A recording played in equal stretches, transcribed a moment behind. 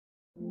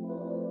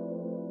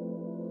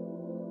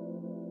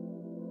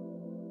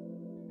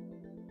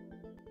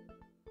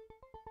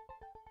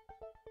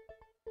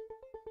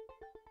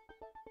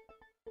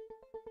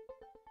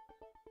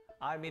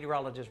I'm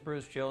meteorologist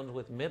Bruce Jones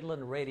with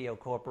Midland Radio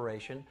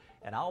Corporation,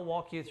 and I'll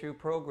walk you through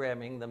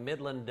programming the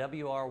Midland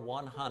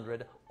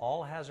WR100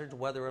 All Hazards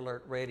Weather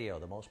Alert Radio,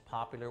 the most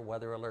popular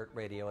weather alert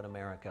radio in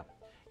America.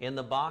 In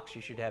the box,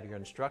 you should have your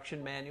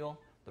instruction manual,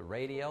 the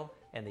radio,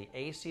 and the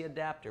AC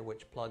adapter,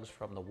 which plugs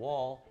from the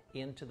wall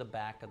into the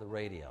back of the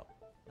radio.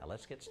 Now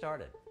let's get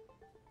started.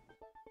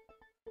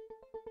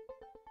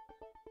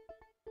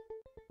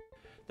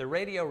 The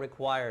radio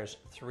requires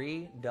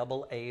 3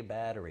 AA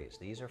batteries.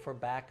 These are for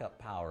backup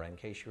power in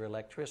case your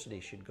electricity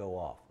should go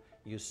off.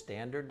 Use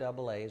standard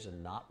AA's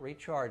and not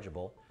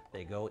rechargeable.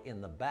 They go in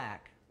the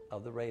back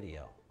of the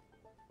radio.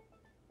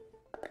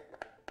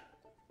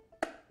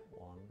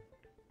 1.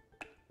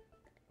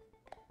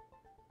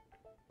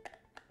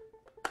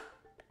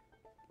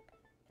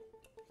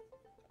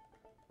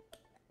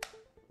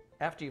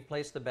 After you've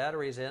placed the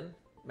batteries in,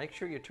 make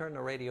sure you turn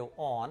the radio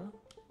on.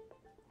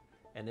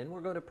 And then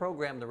we're going to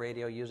program the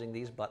radio using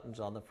these buttons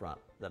on the front.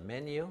 The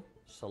menu,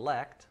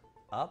 select,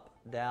 up,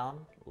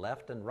 down,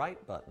 left, and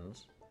right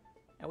buttons.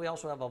 And we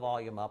also have a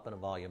volume up and a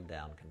volume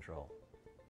down control.